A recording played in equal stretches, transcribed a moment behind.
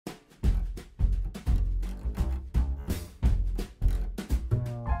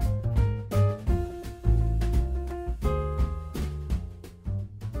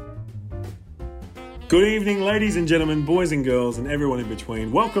Good evening, ladies and gentlemen, boys and girls, and everyone in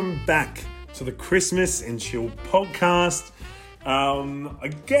between. Welcome back to the Christmas and Chill podcast. I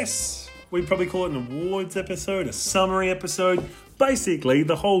guess we'd probably call it an awards episode, a summary episode. Basically,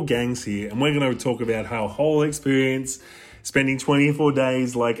 the whole gang's here, and we're going to talk about our whole experience spending 24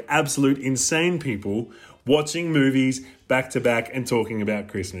 days like absolute insane people watching movies back to back and talking about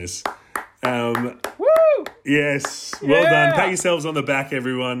Christmas. Woo! Yes, well done. Pat yourselves on the back,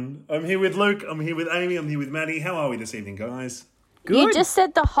 everyone. I'm here with Luke, I'm here with Amy, I'm here with Maddie. How are we this evening, guys? Good. You just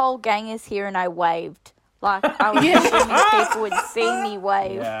said the whole gang is here and I waved. Like, I was assuming people would see me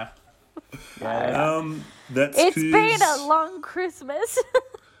wave. Yeah. That's It's 'cause- been a long Christmas.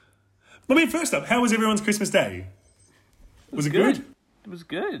 I mean, first up, how was everyone's Christmas day? Was it good? It was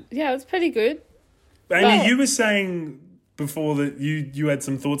good. Yeah, it was pretty good. Amy, Yeah. you were saying before that you had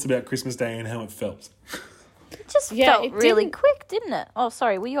some thoughts about Christmas Day and how it felt. It just Yeah, felt it really didn't- quick, didn't it? Oh,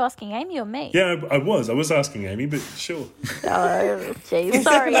 sorry, were you asking Amy or me? Yeah, I was asking Amy, but sure. Oh, jeez.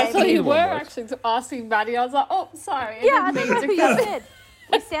 Sorry, I thought Amy. you were Either one actually asking Maddie. I was like, oh, sorry. Yeah, I didn't don't know mean who to you cut. said.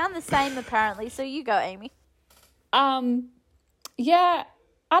 We sound the same, apparently, so you go, Amy. Yeah,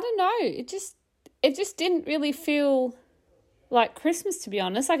 I don't know. It just didn't really feel like Christmas, to be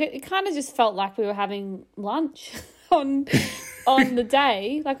honest. Like it kind of just felt like we were having lunch on the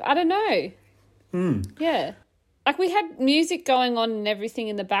day. Like, I don't know. Yeah. Like, we had music going on and everything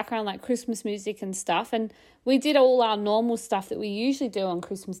in the background, like Christmas music and stuff. And we did all our normal stuff that we usually do on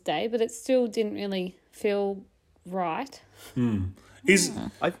Christmas Day, but it still didn't really feel right. Yeah,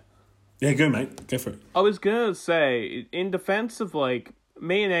 go, mate. Go for it. I was gonna say, in defense of like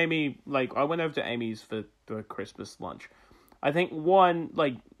me and Amy, like I went over to Amy's for the Christmas lunch. I think one,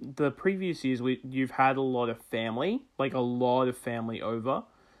 like the previous years, you've had a lot of family over.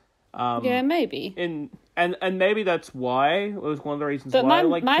 Yeah, maybe. And maybe that's why it was one of the reasons But why.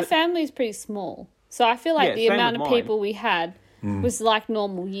 my family's pretty small. So I feel like Yeah, the same amount with of mine. people we had was like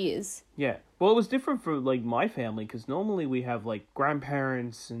normal years. Yeah. Well, it was different for, like, my family, because normally we have, like,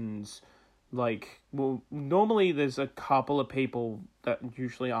 grandparents and, like, well, normally there's a couple of people that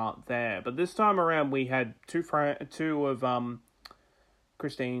usually aren't there. But this time around we had two of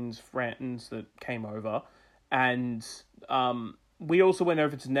Christine's friends that came over. And we also went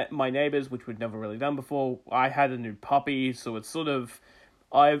over to my neighbours, which we'd never really done before. I had a new puppy, so it's sort of...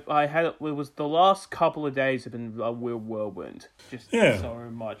 it was the last couple of days have been a real whirlwind. Just so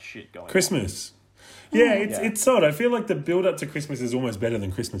much shit going on. Christmas. Yeah, it's odd. I feel like the build up to Christmas is almost better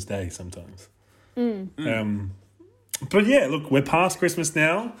than Christmas Day sometimes. But yeah, look, we're past Christmas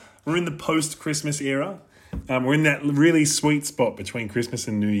now. We're in the post-Christmas era. We're in that really sweet spot between Christmas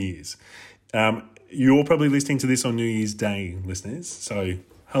and New Year's. You're probably listening to this on New Year's Day, listeners. So,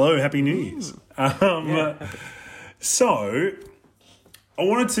 hello, Happy New Year's. So, I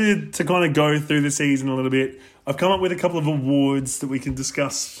wanted to kind of go through the season a little bit. I've come up with a couple of awards that we can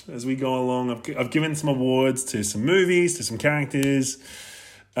discuss as we go along. I've given some awards to some movies, to some characters,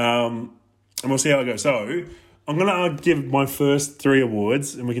 and we'll see how it goes. So I'm going to give my first 3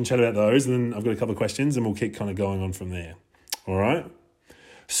 awards, and we can chat about those, and then I've got a couple of questions, and we'll keep kind of going on from there. All right?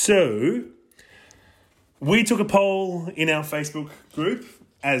 So we took a poll in our Facebook group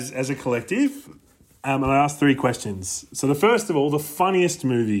as a collective, and I asked 3 questions. So the first of all, the funniest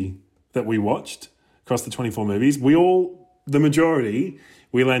movie that we watched across the 24 movies, the majority,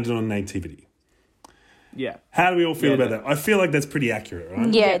 we landed on Nativity. Yeah. How do we all feel about that? I feel like that's pretty accurate,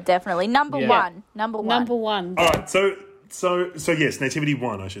 right? Yeah, definitely. Number one. Number one. All right, so yes, Nativity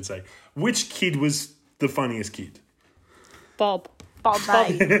won, I should say. Which kid was the funniest kid? Bob. Bob,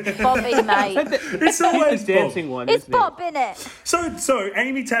 mate. Bobby, mate. It's always The dancing one, It's isn't Bob, innit? So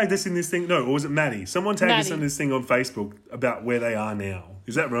Amy tagged us in this thing. No, or was it Maddie? Someone tagged us Maddie. in this thing on Facebook about where they are now.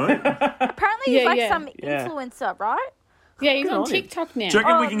 Is that right? Apparently he's Yeah, like yeah. some influencer, right? Yeah, he's Good on on him. TikTok now. Do you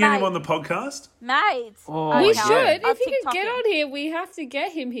reckon we Oh, can get him mate. on the podcast? Mate. Oh, We yeah. should. I'll If he could TikTok get him. on here, we have to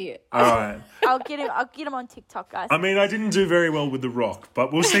get him here. All right. I'll get him on TikTok, guys. I mean, I didn't do very well with The Rock,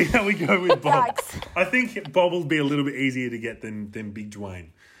 but we'll see how we go with Bob. Yikes. I think Bob will be a little bit easier to get than Big Dwayne.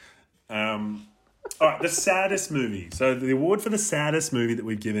 All right, the saddest movie. So the award for the saddest movie that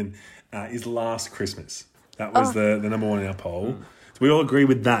we've given is Last Christmas. That was the number one in our poll. So we all agree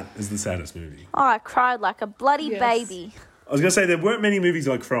with that as the saddest movie. Oh, I cried like a bloody Yes. baby. I was going to say there weren't many movies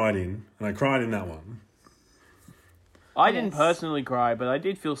I cried in, and I cried in that one. I didn't personally cry, but I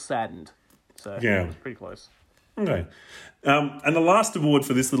did feel saddened. So Yeah. it was pretty close. Okay. And the last award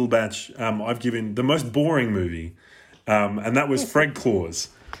for this little batch, I've given the most boring movie, and that was Fred Claus.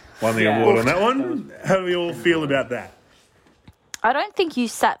 Won the award on that one. How do we all feel about that? I don't think you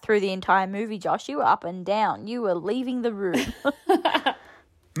sat through the entire movie, Josh. You were up and down. You were leaving the room.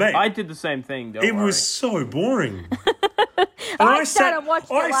 Mate, I did the same thing. Don't it worry. was so boring. And I sat and watched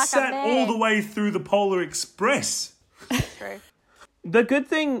it like a sat man. all the way through the Polar Express. True. The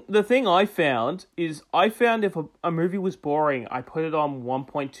thing I found is if a movie was boring, I put it on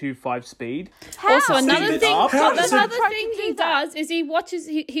 1.25 speed. How? Also, another it thing, up. How does another it- thing he does is he watches.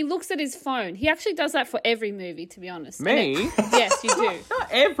 He looks at his phone. He actually does that for every movie, to be honest. Me? Yes, you do. Not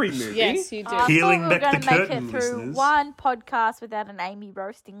every movie. Yes, you do. I Peeling thought we were back going the to make curtain, it through listeners. one podcast without an Amy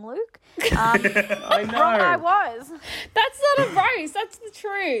roasting Luke. I know. Wrong I was. That's not a roast. That's the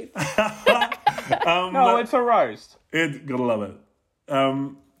truth. No, it's a roast. Gotta love it.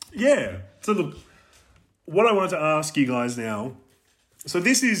 Yeah. So look, what I wanted to ask you guys now. So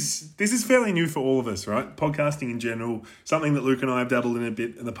this is fairly new for all of us, right? Podcasting in general, something that Luke and I have dabbled in a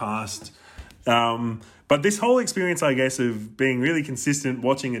bit in the past. But this whole experience, I guess, of being really consistent,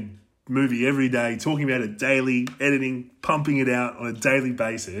 watching a movie every day, talking about it daily, editing, pumping it out on a daily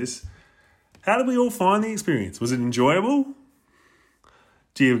basis. How did we all find the experience? Was it enjoyable?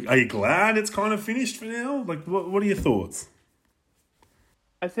 Are you glad it's kind of finished for now? Like, what are your thoughts?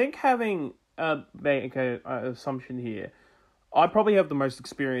 I think having make an assumption here, I probably have the most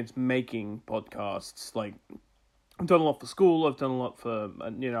experience making podcasts. Like, I've done a lot for school. I've done a lot for,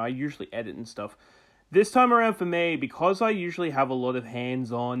 I usually edit and stuff. This time around for me, because I usually have a lot of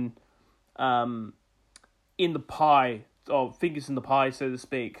hands-on in the pie, or fingers in the pie, so to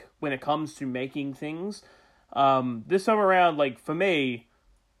speak, when it comes to making things, this time around, like, for me,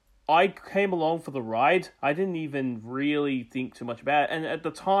 I came along for the ride. I didn't even really think too much about it. And at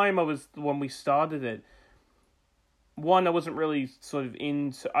the time when we started it, I wasn't really sort of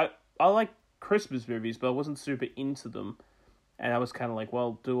into... I like Christmas movies, but I wasn't super into them. And I was kind of like,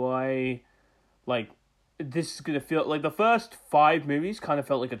 well, do I... Like, this is going to feel... Like, the first 5 movies kind of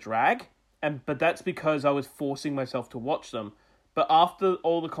felt like a drag. But that's because I was forcing myself to watch them. But after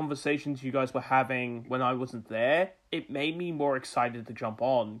all the conversations you guys were having when I wasn't there, it made me more excited to jump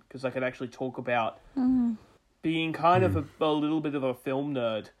on, because I could actually talk about being kind of a little bit of a film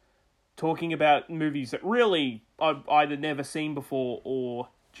nerd, talking about movies that really I've either never seen before or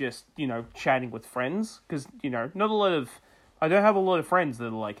just, chatting with friends. Because, I don't have a lot of friends that are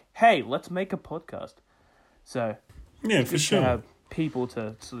like, hey, let's make a podcast. So, Yeah, for to sure. have people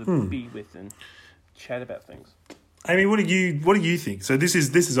to sort of be with and chat about things. Amy, what do you think? So this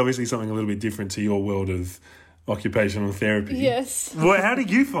is obviously something a little bit different to your world of occupational therapy. Yes. Well, how do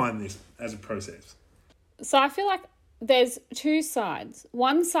you find this as a process? So I feel like there's 2 sides.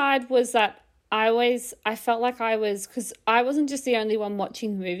 One side was that I felt like because I wasn't just the only one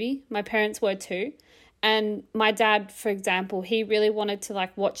watching the movie. My parents were too. And my dad, for example, he really wanted to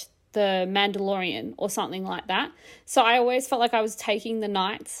like watch The Mandalorian or something like that. So I always felt like I was taking the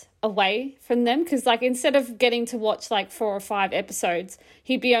nights away from them, because like instead of getting to watch like 4 or 5 episodes,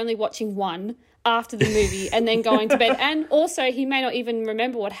 he'd be only watching 1 after the movie and then going to bed. And also he may not even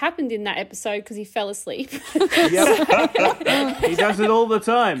remember what happened in that episode because he fell asleep. Yep. He does it all the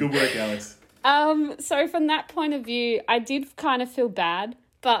time. Good work, Alex. So from that point of view, I did kind of feel bad,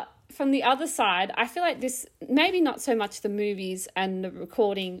 but from the other side, I feel like this, maybe not so much the movies and the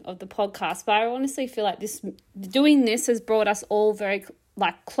recording of the podcast, but I honestly feel like doing this has brought us all very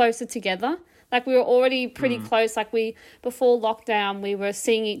like closer together. Like we were already pretty close. Like before lockdown, we were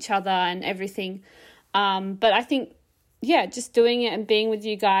seeing each other and everything. But I think, just doing it and being with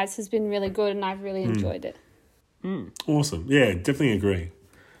you guys has been really good, and I've really enjoyed it. Awesome. Yeah, definitely agree.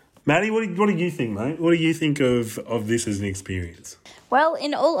 Maddie, what do you think, mate? What do you think of this as an experience? Well,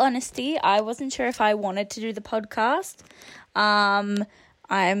 in all honesty, I wasn't sure if I wanted to do the podcast. I'm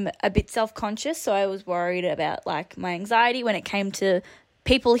a bit self-conscious, so I was worried about like my anxiety when it came to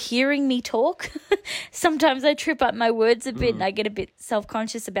people hearing me talk. Sometimes I trip up my words a bit and I get a bit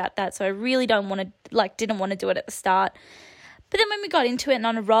self-conscious about that, so I really didn't want to do it at the start. But then when we got into it and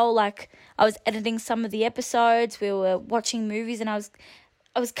on a roll, like I was editing some of the episodes, we were watching movies, and I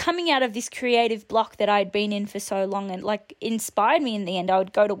was coming out of this creative block that I'd been in for so long, and like inspired me in the end. I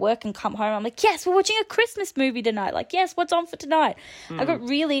would go to work and come home. I'm like, yes, we're watching a Christmas movie tonight. Like, yes, what's on for tonight? I got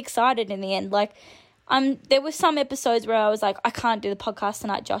really excited in the end. Like, there were some episodes where I was like, I can't do the podcast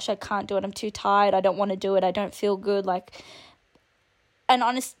tonight, Josh. I can't do it. I'm too tired. I don't want to do it. I don't feel good. Like, and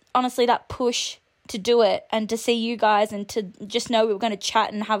honestly, that push to do it and to see you guys and to just know we were going to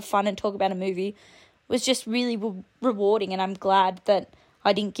chat and have fun and talk about a movie was just really rewarding. And I'm glad that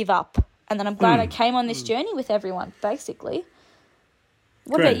I didn't give up. And then I'm glad I came on this journey with everyone, basically.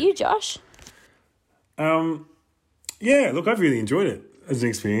 What Great. about you, Josh? Yeah, look, I've really enjoyed it as an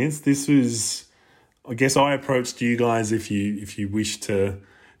experience. This was, I guess I approached you guys if you wish to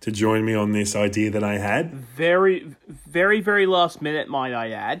to join me on this idea that I had. Very, very, very last minute, might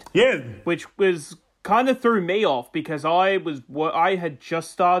I add. Yeah. Which was kind of threw me off because I had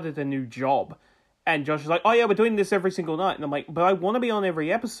just started a new job. And Josh was like, "Oh yeah, we're doing this every single night." And I'm like, "But I want to be on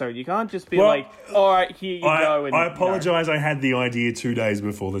every episode. You can't just be like, all right, here you go." And, I apologize. I had the idea 2 days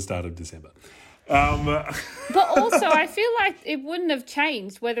before the start of December. But also, I feel like it wouldn't have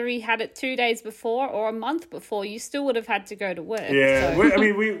changed whether he had it 2 days before or a month before. You still would have had to go to work. Yeah, so.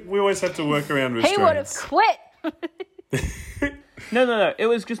 we always have to work around restraints. He would have quit. No. It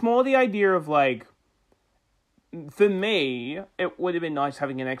was just more the idea of like, for me, it would have been nice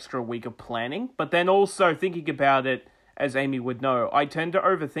having an extra week of planning, but then also thinking about it, as Amy would know, I tend to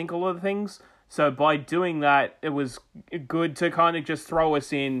overthink a lot of things. So by doing that, it was good to kind of just throw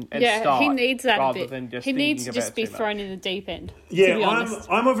us in and start. He needs that a rather bit. Than just he needs to just be too thrown much. in the deep end. Yeah, to be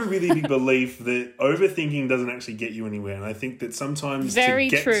honest. I'm of a really big belief that overthinking doesn't actually get you anywhere, and I think that sometimes Very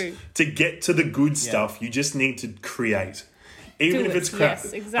to true. get to the good stuff, you just need to create, even Do if it. it's crap.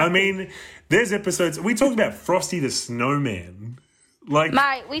 Yes, exactly. I mean, there's episodes we talked about Frosty the Snowman, like.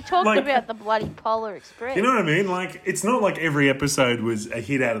 Mate, we talked about the bloody Polar Express. You know what I mean? Like, it's not like every episode was a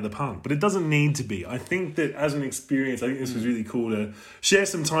hit out of the park, but it doesn't need to be. I think that as an experience, I think this was really cool to share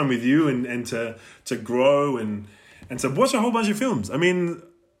some time with you and to grow and to watch a whole bunch of films. I mean,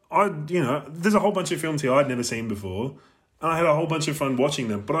 there's a whole bunch of films here I'd never seen before, and I had a whole bunch of fun watching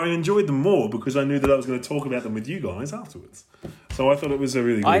them, but I enjoyed them more because I knew that I was going to talk about them with you guys afterwards. So I thought it was a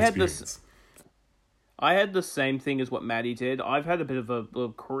really good experience. I had the same thing as what Maddie did. I've had a bit of a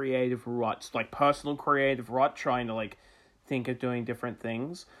creative rut, like personal creative rut, trying to like think of doing different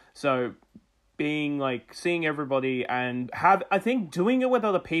things. So being like seeing everybody and I think doing it with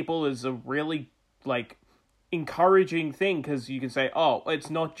other people is a really like encouraging thing because you can say, oh,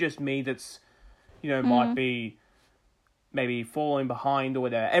 it's not just me that's, might be maybe falling behind or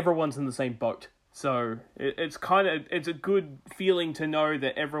whatever. Everyone's in the same boat. So it's a good feeling to know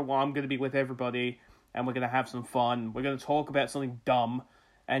that I'm going to be with everybody. And we're going to have some fun. We're going to talk about something dumb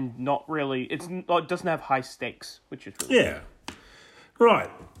and not really... it doesn't have high stakes, which is really Yeah. Right.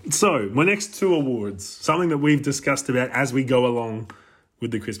 So, my next 2 awards, something that we've discussed about as we go along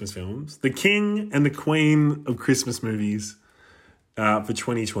with the Christmas films. The King and the Queen of Christmas movies for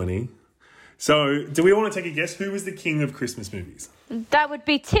 2020. So, do we want to take a guess? Who was the King of Christmas movies? That would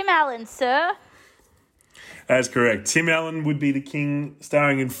be Tim Allen, sir. That's correct. Tim Allen would be the king,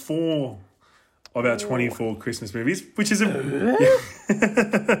 starring in 4 of our 24 Christmas movies, which is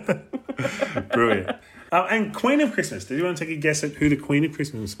brilliant. And Queen of Christmas. Do you want to take a guess at who the Queen of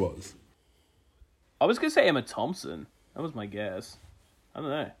Christmas was? I was going to say Emma Thompson. That was my guess. I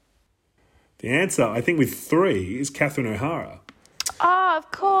don't know. The answer, I think, with 3 is Catherine O'Hara. Oh,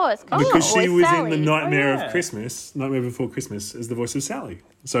 of course. Because she was Sally. in The Nightmare yeah. of Christmas, Nightmare Before Christmas, as the voice of Sally.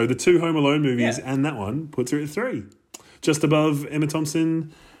 So the 2 Home Alone movies and that one puts her at 3. Just above Emma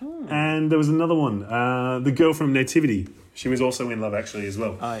Thompson. And there was another one, the girl from Nativity. She was also in Love Actually as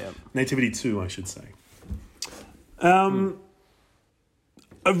well. Oh, yeah. Nativity 2, I should say. A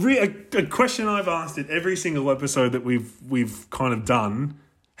question I've asked at every single episode that we've kind of done,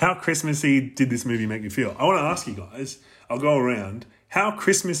 how Christmassy did this movie make you feel? I want to ask you guys, I'll go around, how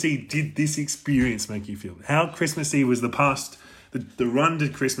Christmassy did this experience make you feel? How Christmassy was the run to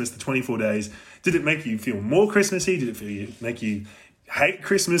Christmas, the 24 days? Did it make you feel more Christmassy? Did it make you hate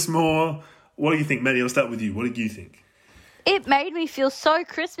Christmas more? What do you think, Maddie? I'll start with you. What did you think? It made me feel so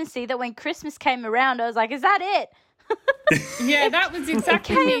Christmassy that when Christmas came around, I was like, is that it? Yeah, that was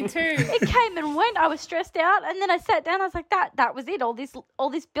exactly me too. It came and went. I was stressed out, and then I sat down. I was like, that was it. All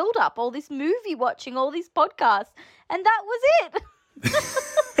this build up, all this movie watching, all these podcasts, and that was it.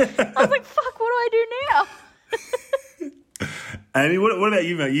 I was like, fuck, what do I do now? Amy, what about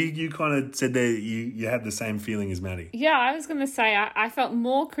you, mate? You kind of said that you had the same feeling as Maddie. Yeah, I was going to say I felt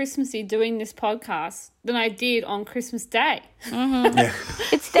more Christmassy doing this podcast than I did on Christmas Day. Mm-hmm. Yeah.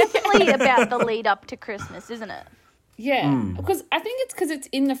 It's definitely about the lead up to Christmas, isn't it? Yeah, because I think it's because it's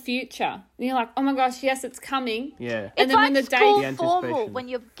in the future. And you're like, oh my gosh, yes, it's coming. Yeah. And It's then like when the school day, formal anticipation. when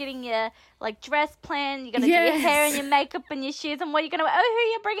you're getting your dress plan, you're gonna do your Yes. hair and your makeup and your shoes and what you're gonna wear. Oh, who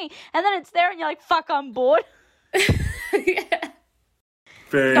are you bringing? And then it's there and you're like, fuck, I'm bored. yeah.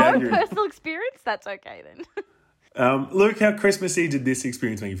 Very No accurate. personal experience. That's okay then. Luke, how Christmassy did this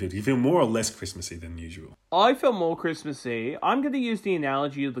experience make you feel? Do you feel more or less Christmassy than usual? I felt more Christmassy. I'm going to use the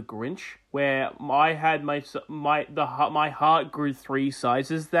analogy of the Grinch, where I had my heart grew 3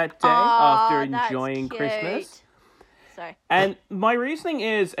 sizes that day after That's enjoying cute. Christmas. Sorry. And my reasoning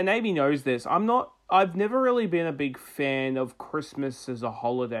is, and Amy knows this, I've never really been a big fan of Christmas as a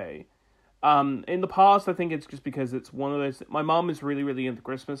holiday. In the past, I think it's just because it's one of those... My mum is really, really into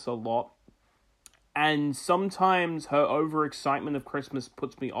Christmas a lot. And sometimes her overexcitement of Christmas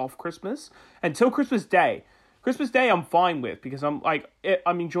puts me off Christmas until Christmas Day. Christmas Day I'm fine with because I'm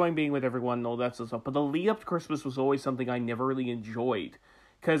enjoying being with everyone and all that sort of stuff. But the lead up to Christmas was always something I never really enjoyed.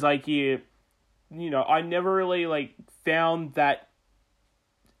 Because I never really found that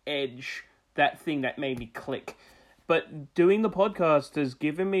edge, that thing that made me click. But doing the podcast has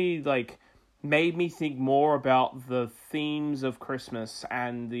given me made me think more about the themes of Christmas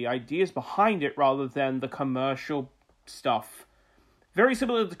and the ideas behind it rather than the commercial stuff. Very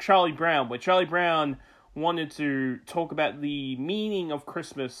similar to Charlie Brown, where Charlie Brown wanted to talk about the meaning of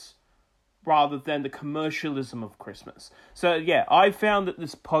Christmas rather than the commercialism of Christmas. So yeah, I found that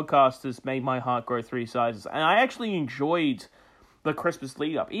this podcast has made my heart grow 3 sizes, and I actually enjoyed the Christmas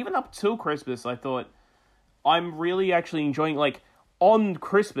lead up. Even up till Christmas, I thought, I'm really actually enjoying, on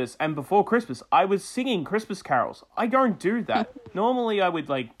Christmas and before Christmas, I was singing Christmas carols. I don't do that. Normally, I would,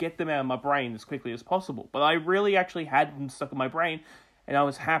 get them out of my brain as quickly as possible. But I really actually had them stuck in my brain, and I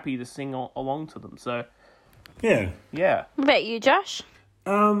was happy to sing along to them. So, Yeah. yeah. What about you, Josh?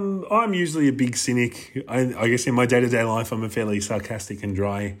 I'm usually a big cynic. I guess in my day-to-day life, I'm a fairly sarcastic and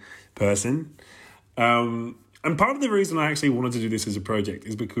dry person. And part of the reason I actually wanted to do this as a project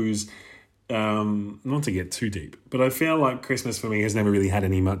is because... not to get too deep, but I feel like Christmas for me has never really had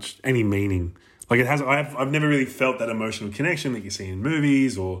any meaning. I've never really felt that emotional connection that you see in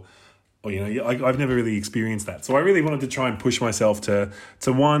movies or I've never really experienced that. So I really wanted to try and push myself to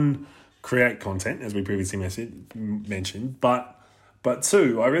one, create content, as we previously mentioned, but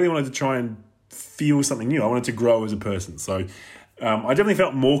two, I really wanted to try and feel something new. I wanted to grow as a person. So I definitely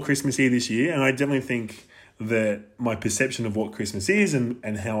felt more Christmassy this year, and I definitely think that my perception of what Christmas is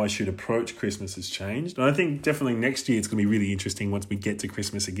and how I should approach Christmas has changed. And I think definitely next year it's going to be really interesting once we get to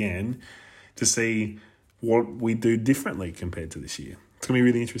Christmas again to see what we do differently compared to this year. It's going to be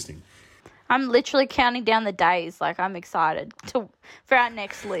really interesting. I'm literally counting down the days. I'm excited for our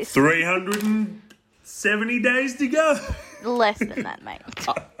next list. 370 days to go. Less than that, mate.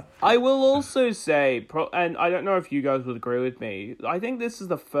 I will also say, and I don't know if you guys would agree with me, I think this is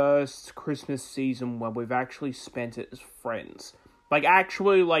the first Christmas season where we've actually spent it as friends.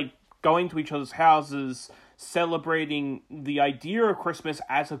 Actually, going to each other's houses, celebrating the idea of Christmas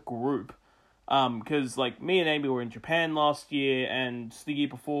as a group. Because, me and Amy were in Japan last year, and the year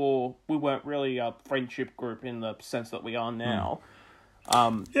before, we weren't really a friendship group in the sense that we are now.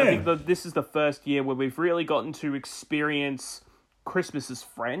 I think that this is the first year where we've really gotten to experience Christmas as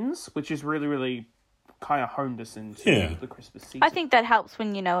friends, which is really, really kind of honed us into the Christmas season. I think that helps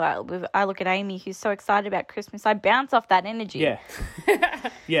when, I look at Amy, who's so excited about Christmas. I bounce off that energy. Yeah.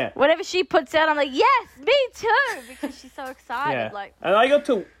 Yeah. Whatever she puts out, I'm like, yes, me too, because she's so excited. Yeah. And I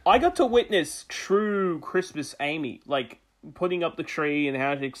got to witness true Christmas Amy, putting up the tree and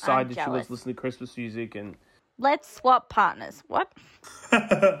how excited she was listening to Christmas music and... Let's swap partners. What?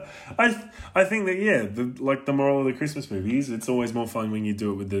 I think that, the moral of the Christmas movies, it's always more fun when you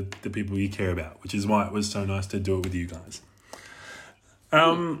do it with the people you care about, which is why it was so nice to do it with you guys.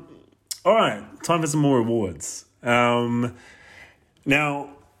 All right, time for some more awards. Now,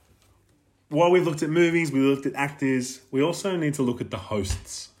 while we've looked at movies, we looked at actors, we also need to look at the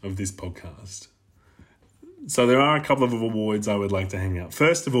hosts of this podcast. So there are a couple of awards I would like to hang out.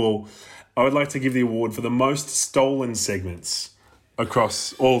 First of all, I would like to give the award for the most stolen segments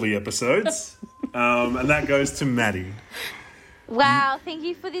across all the episodes. And that goes to Maddie. Wow, thank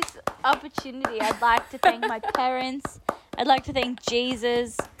you for this opportunity. I'd like to thank my parents. I'd like to thank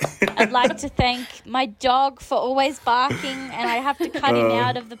Jesus. I'd like to thank my dog for always barking, and I have to cut him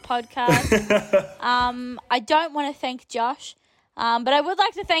out of the podcast. I don't want to thank Josh, but I would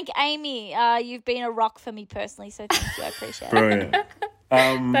like to thank Amy. You've been a rock for me personally, so thank you. I appreciate it. Brilliant.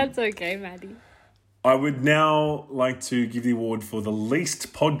 That's okay, Maddie. I would now like to give the award for the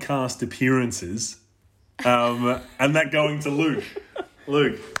least podcast appearances, and that going to Luke.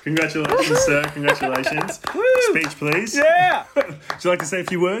 Luke, congratulations, sir. Congratulations. Speech, please. Yeah! Would you like to say a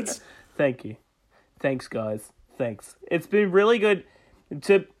few words? Thank you. Thanks, guys. Thanks. It's been really good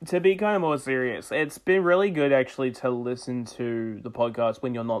to be kind of more serious. It's been really good, actually, to listen to the podcast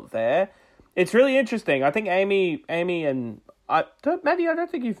when you're not there. It's really interesting. I think Amy and... Maddie, I don't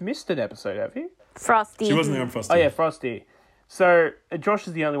think you've missed an episode, have you? Frosty. She wasn't there on Frosty. Oh, yeah, Frosty. So, Josh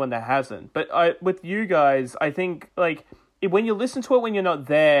is the only one that hasn't. But with you guys, I think, when you listen to it when you're not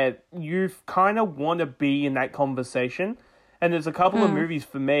there, you kind of want to be in that conversation. And there's a couple of movies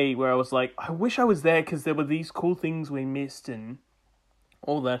for me where I was like, I wish I was there because there were these cool things we missed and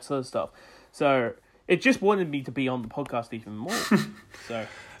all that sort of stuff. So, it just wanted me to be on the podcast even more. So...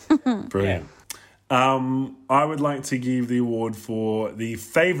 Brilliant. I would like to give the award for the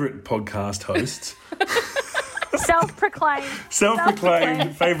favourite podcast host. Self-proclaimed.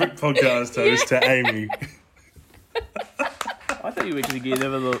 Self-proclaimed favourite podcast host to Amy. I thought you were going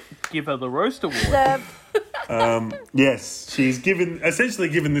to give her the roast award. Yes, she's essentially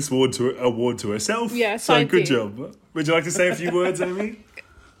given this award to herself. Yes, so I good did. job. Would you like to say a few words, Amy?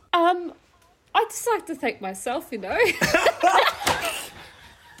 I'd just like to thank myself,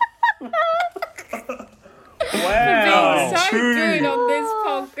 Wow. being so true. good on this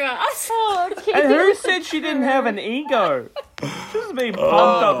podcast. And who said she didn't have an ego? She's been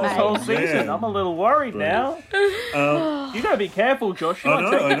pumped up this whole season. man. I'm a little worried now. You gotta be careful, Josh. You I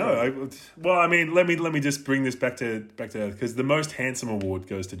might know, take I know. Well, I mean, let me just bring this back to because the most handsome award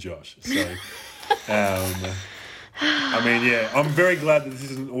goes to Josh. So, I mean, yeah, I'm very glad that this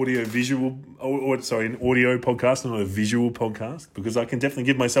is an audio visual, an audio podcast, not a visual podcast, because I can definitely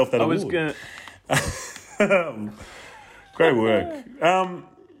give myself that I award. was gonna. Great work,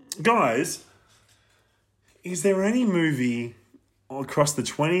 guys. Is there any movie across the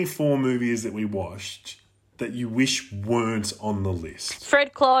 24 movies that we watched that you wish weren't on the list?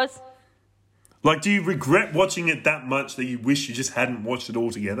 Fred Claus. Like, do you regret watching it that much that you wish you just hadn't watched it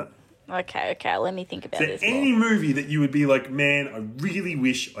altogether? Okay, let me think about Is there this. any movie that you would be like, man, I really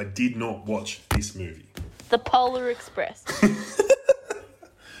wish I did not watch this movie? The Polar Express.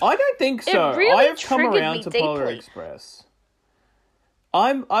 I don't think so. It really I've come triggered around me to Polar deeply. Express.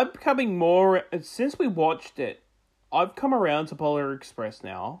 I'm becoming more since we watched it. I've come around to Polar Express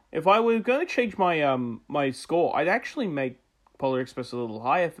now. If I were going to change my my score, I'd actually make Polar Express a little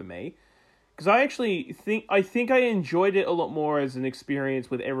higher for me, because I actually think I enjoyed it a lot more as an experience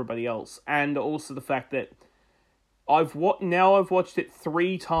with everybody else, and also the fact that I've watched it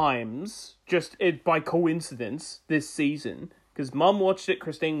 3 times just by coincidence this season, because Mum watched it,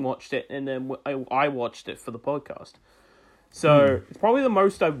 Christine watched it, and then I watched it for the podcast. So it's probably the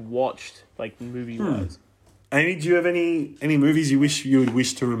most I've watched, like, movie-wise. Amy, do you have any movies you would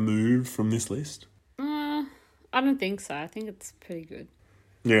wish to remove from this list? I don't think so. I think it's pretty good.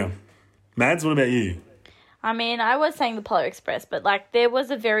 Yeah. Mads, what about you? I mean, I was saying the Polar Express, but like there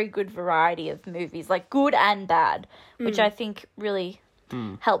was a very good variety of movies, like good and bad, which I think really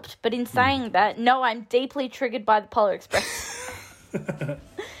helped. But in saying that, no, I'm deeply triggered by the Polar Express.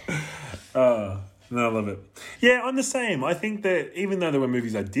 No, I love it. Yeah, I'm the same. I think that even though there were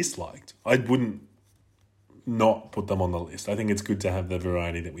movies I disliked, I wouldn't not put them on the list. I think it's good to have the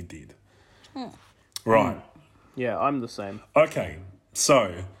variety that we did. Right. Yeah, I'm the same. Okay,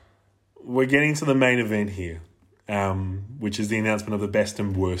 so we're getting to the main event here, which is the announcement of the best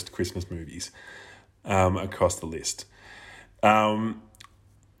and worst Christmas movies across the list.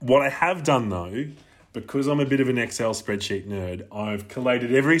 What I have done, though, because I'm a bit of an Excel spreadsheet nerd, I've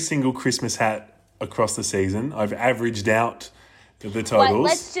collated every single Christmas hat across the season. I've averaged out the totals. Wait,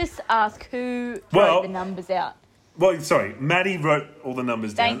 let's just ask who Well- wrote the numbers out. Well, sorry, Maddie wrote all the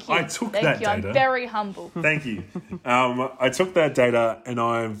numbers Thank down. you. I took Thank that you. data. I'm very humble. Thank you. I took that data and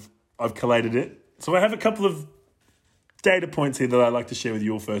I've collated it. So I have a couple of data points here that I'd like to share with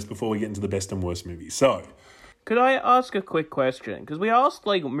you all first before we get into the best and worst movies. So, Could I ask a quick question? Because we asked,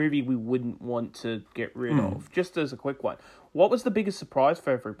 like, a movie we wouldn't want to get rid of, just as a quick one. What was the biggest surprise for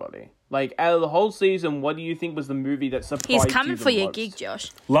everybody? Like, out of the whole season, what do you think was the movie that surprised you He's coming the for your most? gig,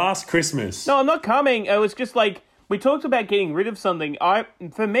 Josh. Last Christmas. No, I'm not coming. It was just like, we talked about getting rid of something.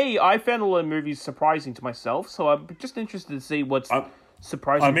 For me, I found a lot of movies surprising to myself, so I'm just interested to see what's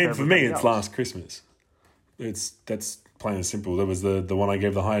surprising. I mean, for me, everybody it's else. Last Christmas. That's plain and simple. That was the one I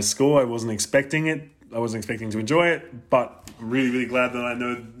gave the highest score. I wasn't expecting it. I wasn't expecting to enjoy it, but I'm really, really glad that I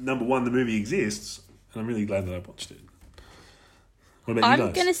know, number one, the movie exists, and I'm really glad that I watched it. What about you I'm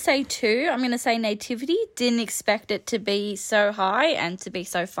guys? going to say 2. I'm going to say Nativity. Didn't expect it to be so high and to be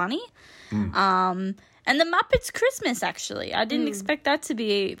so funny. And The Muppets Christmas, actually. I didn't expect that to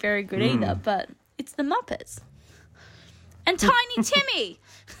be very good either, but it's The Muppets. And Tiny Timmy.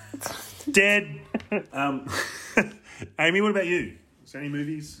 Dead. Amy, what about you? Is there any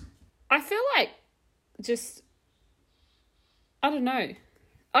movies? I feel like I don't know.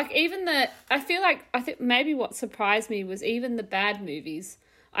 Like I think maybe what surprised me was even the bad movies,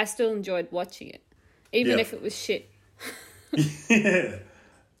 I still enjoyed watching it. Even Yeah. if it was shit. Yeah.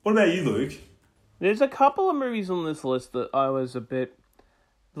 What about you, Luke? There's a couple of movies on this list that I was a bit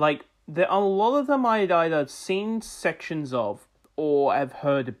like. A lot of them I'd either seen sections of or have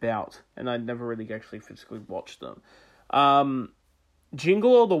heard about, and I'd never really actually physically watched them.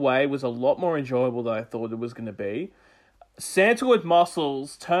 Jingle All the Way was a lot more enjoyable than I thought it was going to be. Santa with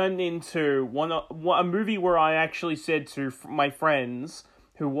Muscles turned into a movie where I actually said to my friends,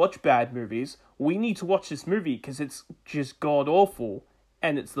 who watch bad movies, we need to watch this movie because it's just god awful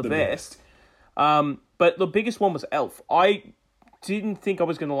and it's the best. But the biggest one was Elf. I didn't think I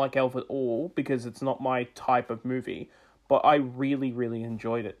was going to like Elf at all because it's not my type of movie, but I really, really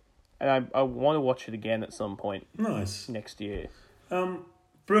enjoyed it. And I want to watch it again at some point. Nice. Next year.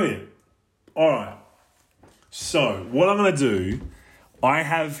 Brilliant. All right. So, what I'm going to do, I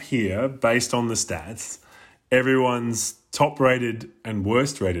have here, based on the stats, everyone's top-rated and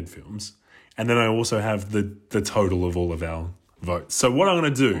worst-rated films, and then I also have the total of all of our votes. So, what I'm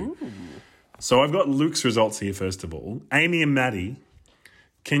going to do... Ooh. So, I've got Luke's results here, first of all. Amy and Maddie,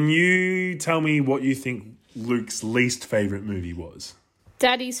 can you tell me what you think Luke's least favourite movie was?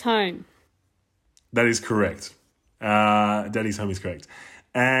 Daddy's Home. That is correct. Daddy's Home is correct.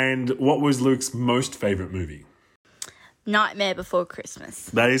 And what was Luke's most favourite movie? Nightmare Before Christmas.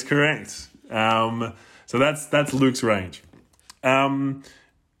 That is correct. So that's Luke's range. All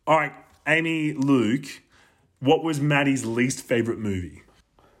right, Amy, Luke, what was Maddie's least favourite movie?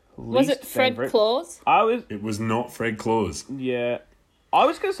 Was it Fred Claus? It was not Fred Claus. Yeah. I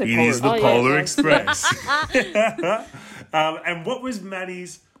was going to say It is the Polar Express. And what was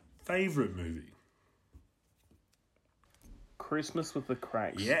Maddie's favourite movie? Christmas with the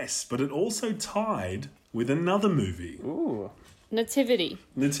Cranks. Yes, but it also tied with another movie. Ooh. Nativity.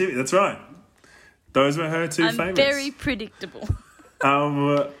 Nativity, that's right. Those were her two favorites. Very predictable.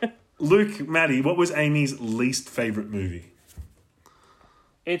 Luke, Maddie, what was Amy's least favourite movie?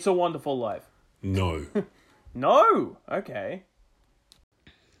 It's a Wonderful Life. No. No? Okay.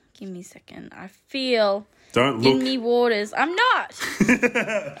 Give me a second. I feel... Don't look. In me waters. I'm not.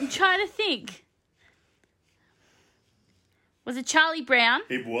 I'm trying to think. Was it Charlie Brown?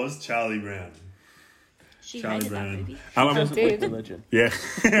 It was Charlie Brown. She Charlie hated Brown. that movie. Doesn't did. like religion. Yeah.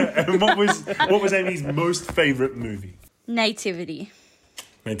 And what was Amy's most favourite movie? Nativity.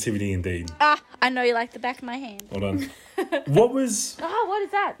 Nativity, indeed. I know you like the back of my hand. Hold on. What was What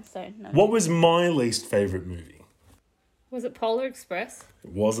is that? So no. what was my least favourite movie? Was it Polar Express?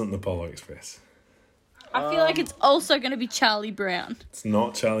 It wasn't the Polar Express. I feel like it's also going to be Charlie Brown. It's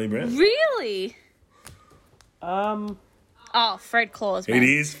not Charlie Brown. Really? Fred Claus. It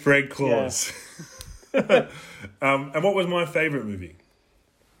is Fred Claus. Yeah. And what was my favourite movie?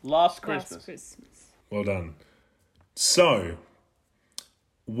 Last Christmas. Last Christmas. Well done. So,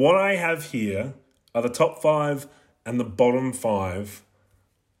 what I have here are the top 5 and the bottom 5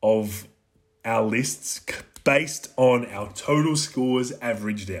 of our lists based on our total scores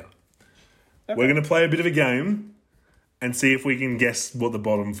averaged out. Okay. We're going to play a bit of a game and see if we can guess what the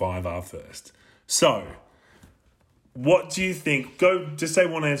bottom 5 are first. So, what do you think? Just say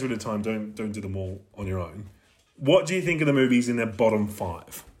one answer at a time. Don't do them all on your own. What do you think of the movies in their bottom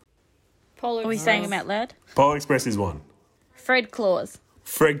 5? Polar Are we Express. saying them out loud? Polar Express is one. Fred Claus.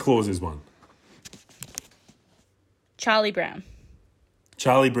 Fred Claus is one. Charlie Brown.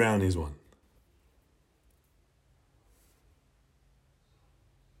 Charlie Brown is one.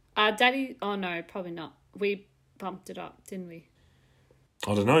 Daddy... Oh, no, probably not. We bumped it up, didn't we?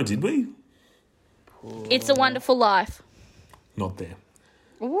 I don't know, did we? It's a Wonderful Life. Not there.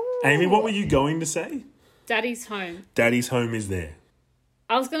 Ooh. Amy, what were you going to say? Daddy's Home. Daddy's Home is there.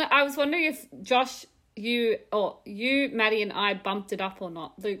 I was wondering if Josh, you, Maddie, and I bumped it up or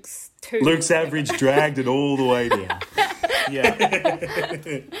not. Luke's average dragged it all the way down.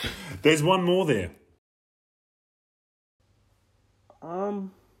 Yeah. There's one more there.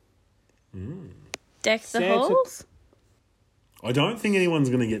 Deck the Santa- Halls. I don't think anyone's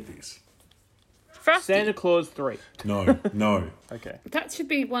going to get this. Frosty. Santa Claus 3. No. Okay. That should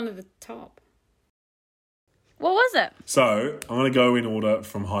be one of the top. What was it? So, I'm going to go in order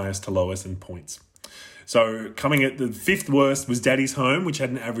from highest to lowest in points. So, coming at the 5th worst was Daddy's Home, which had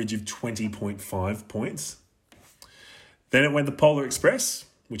an average of 20.5 points. Then it went the Polar Express,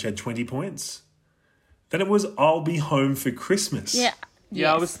 which had 20 points. Then it was I'll Be Home for Christmas. Yeah.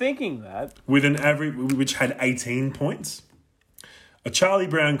 Yeah, I was thinking that. With an average, which had 18 points. A Charlie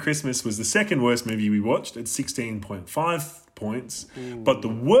Brown Christmas was the second worst movie we watched at 16.5 points. Ooh. But the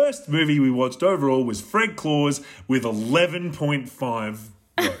worst movie we watched overall was Fred Claus with 11.5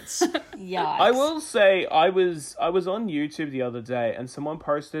 votes. Yikes. I will say I was on YouTube the other day and someone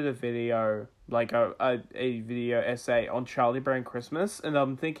posted a video, like a video essay on Charlie Brown Christmas, and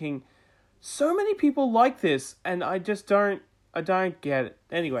I'm thinking, so many people like this, and I don't get it.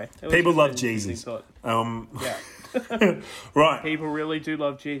 Anyway. People love Jesus. Yeah. Right. People really do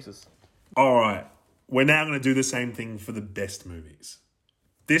love Jesus. All right. We're now going to do the same thing for the best movies.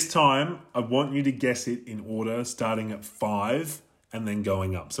 This time, I want you to guess it in order, starting at 5 and then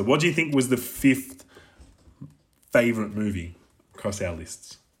going up. So what do you think was the 5th favourite movie? across our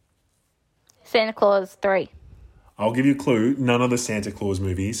lists? Santa Claus 3. I'll give you a clue. None of the Santa Claus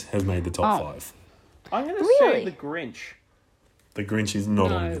movies have made the top 5. I'm going to Really? say The Grinch. The Grinch is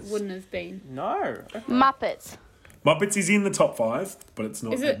not on No, this. wouldn't have been. No. Muppets. Muppets is in the top 5, but it's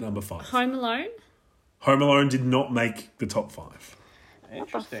not Is at it number 5. Home Alone? Home Alone did not make the top 5. What the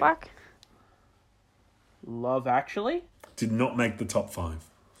Interesting. fuck? Love Actually? Did not make the top 5.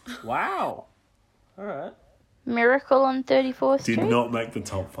 Wow. All right. Miracle on 34th Did Street? not make the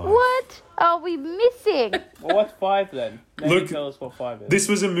top 5. What are we missing? Well, what's 5 then? Maybe Look, tell us what 5 is. This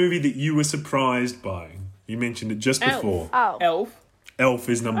was a movie that you were surprised by. You mentioned it just Elf. before. Oh. Elf. Elf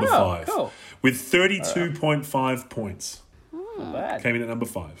is number Oh, 5. cool. With 32.5 points. Not bad. Came in at number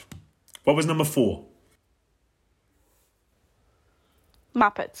 5. What was number 4?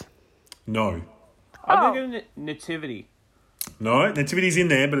 Muppets. No. I'm going to go Nativity. No, Nativity's in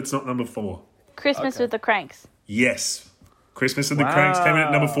there, but it's not number 4. Christmas Okay. with the Cranks. Yes. Christmas of the Cranks came in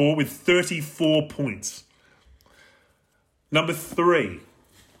at number Wow. 4 with 34 points. Number 3.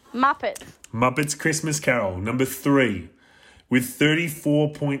 Muppets. Muppets Christmas Carol, number 3, with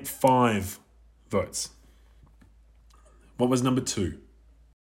 34.5 votes. What was number 2?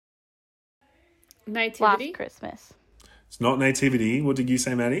 Nativity? Last Christmas. It's not Nativity. What did you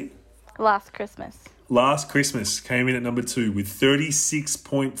say, Maddie? Last Christmas. Last Christmas came in at number 2 with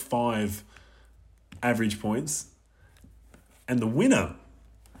 36.5 average points. And the winner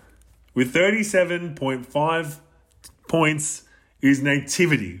with 37.5 points is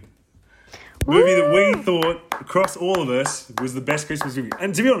Nativity. Movie that we thought, across all of us, was the best Christmas movie.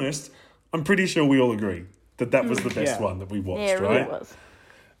 And to be honest, I'm pretty sure we all agree that that was the best Yeah. one that we watched, Yeah, it really right? was.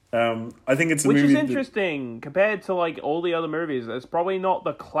 I think it's a Which movie is that- interesting compared to like all the other movies. It's probably not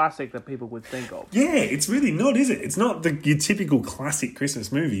the classic that people would think of. Yeah, it's really not, is it? It's not your typical classic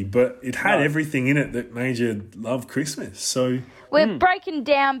Christmas movie, but it had No. everything in it that made you love Christmas. So, We're breaking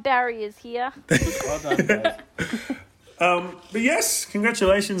down barriers here. Well done, guys. but yes,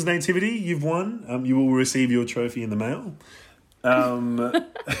 congratulations, Nativity. You've won. You will receive your trophy in the mail.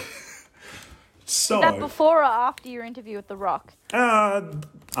 Is that before or after your interview with The Rock?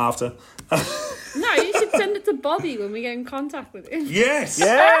 After. No, you should send it to Bobby when we get in contact with him. Yes.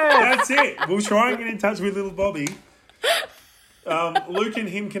 Yeah. That's it. We'll try and get in touch with little Bobby. Luke and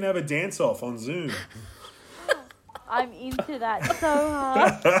him can have a dance-off on Zoom. I'm into that so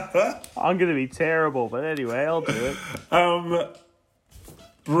hard. I'm going to be terrible, but anyway, I'll do it.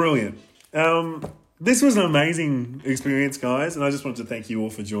 Brilliant. This was an amazing experience, guys, and I just wanted to thank you all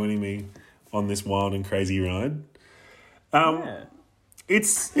for joining me on this wild and crazy ride. Yeah.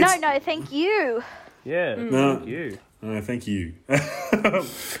 It's No, thank you. Yeah. No. Thank you. Thank you.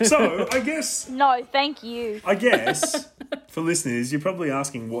 So I guess No, thank you. for listeners, you're probably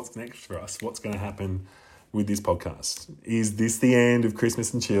asking what's next for us. What's going to happen with this podcast? Is this the end of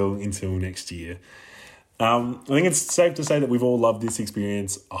Christmas and Chill until next year? I think it's safe to say that we've all loved this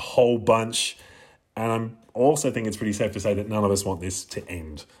experience a whole bunch, and I also think it's pretty safe to say that none of us want this to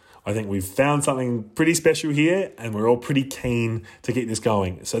end. I think we've found something pretty special here, and we're all pretty keen to keep this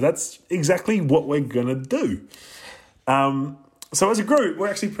going. So that's exactly what we're going to do. So as a group, we're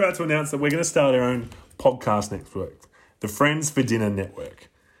actually proud to announce that we're going to start our own podcast network, the Friends for Dinner Network.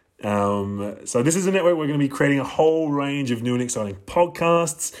 So this is a network we're going to be creating a whole range of new and exciting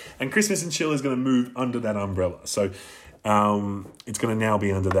podcasts, and Christmas and Chill is going to move under that umbrella. So it's going to now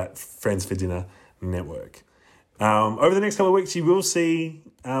be under that Friends for Dinner Network. Over the next couple of weeks, you will see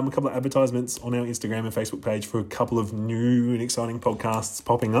a couple of advertisements on our Instagram and Facebook page for a couple of new and exciting podcasts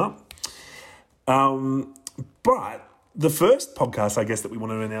popping up. But the first podcast, I guess, that we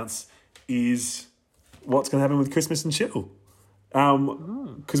want to announce is what's going to happen with Christmas and Chill.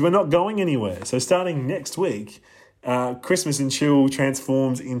 Because we're not going anywhere. So starting next week, Christmas and Chill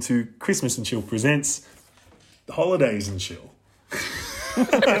transforms into Christmas and Chill presents Holidays and Chill. So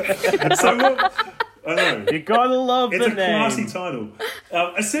I know. You gotta love It's the a classy name. title.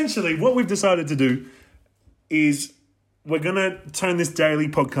 Essentially, what we've decided to do is we're going to turn this daily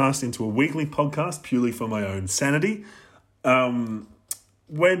podcast into a weekly podcast purely for my own sanity.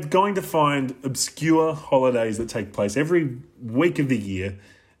 We're going to find obscure holidays that take place every week of the year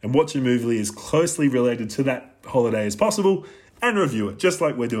and watch a movie as closely related to that holiday as possible and review it, just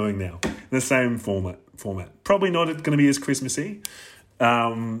like we're doing now, in the same format. Probably not going to be as Christmassy,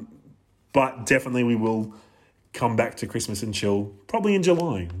 but definitely we will come back to Christmas and Chill probably in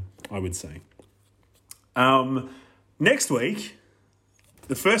July, I would say. Next week,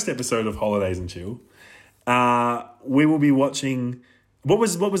 the first episode of Holidays and Chill, we will be watching. What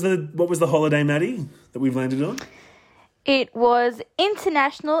was the holiday, Maddie, that we've landed on? It was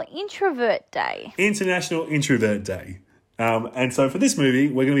International Introvert Day. International Introvert Day. And so for this movie,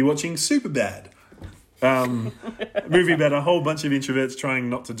 we're going to be watching Superbad. Movie about a whole bunch of introverts trying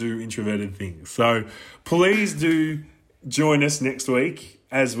not to do introverted things. So please do join us next week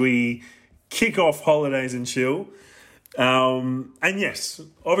as we kick off Holidays and Chill. And yes,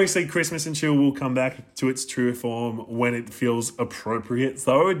 obviously Christmas and Chill will come back to its true form when it feels appropriate.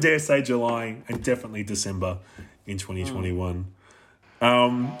 So I would dare say July and definitely December in 2021.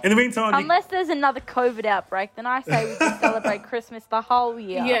 In the meantime... Unless there's another COVID outbreak, then I say we just celebrate Christmas the whole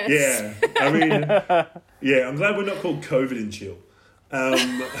year. Yes. Yeah, I mean... Yeah, I'm glad we're not called COVID and Chill. That's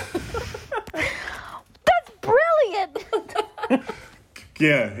brilliant!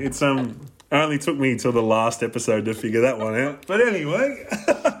 Yeah, it's... It only took me till the last episode to figure that one out. But anyway,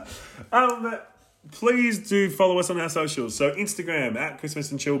 please do follow us on our socials. So Instagram,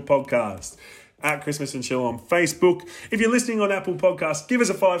 @Christmas and Chill Podcast, @Christmas and Chill on Facebook. If you're listening on Apple Podcasts, give us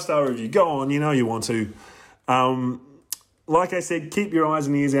a 5-star review. Go on, you know you want to. Like I said, keep your eyes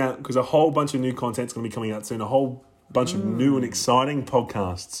and ears out because a whole bunch of new content's going to be coming out soon. A whole bunch of new and exciting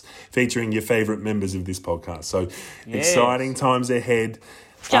podcasts featuring your favourite members of this podcast. So exciting times ahead.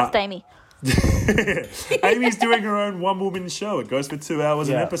 Just Amy. Amy's doing her own one-woman show. It goes for 2 hours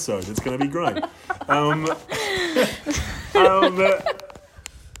an episode. It's going to be great.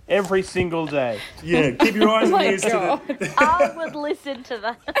 Every single day. Yeah, keep your eyes and ears to the... I would listen to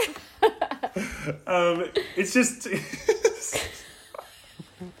that. It's just...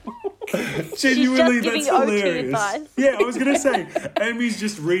 Genuinely, She's just that's giving OT hilarious. advice. Yeah, I was going to say, Amy's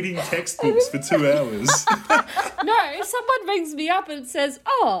just reading textbooks for 2 hours. No, if someone rings me up and says,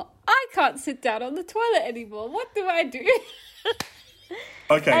 "Oh, I can't sit down on the toilet anymore. What do I do?"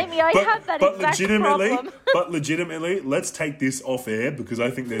 Okay, Amy, I have that exact problem. But legitimately, let's take this off air because I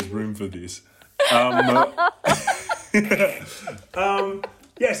think there's room for this.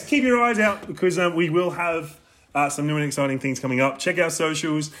 Yes, keep your eyes out because we will have some new and exciting things coming up. Check our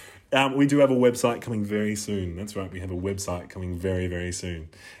socials. We do have a website coming very soon. That's right, we have a website coming very, very soon.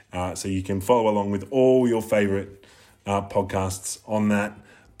 So you can follow along with all your favourite podcasts on that.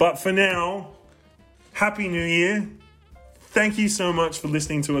 But for now, Happy New Year. Thank you so much for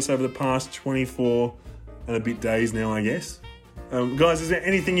listening to us over the past 24 and a bit days now, I guess. Guys, is there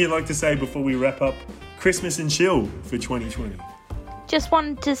anything you'd like to say before we wrap up Christmas and Chill for 2020? Just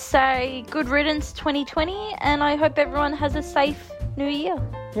wanted to say good riddance 2020 and I hope everyone has a safe new year.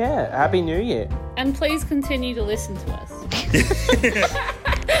 Yeah, Happy New Year. And please continue to listen to us.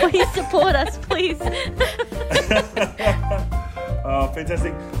 Please support us, please. Oh,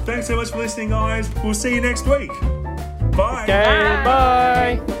 fantastic. Thanks so much for listening, guys. We'll see you next week. Bye. Okay,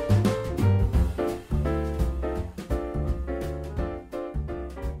 bye.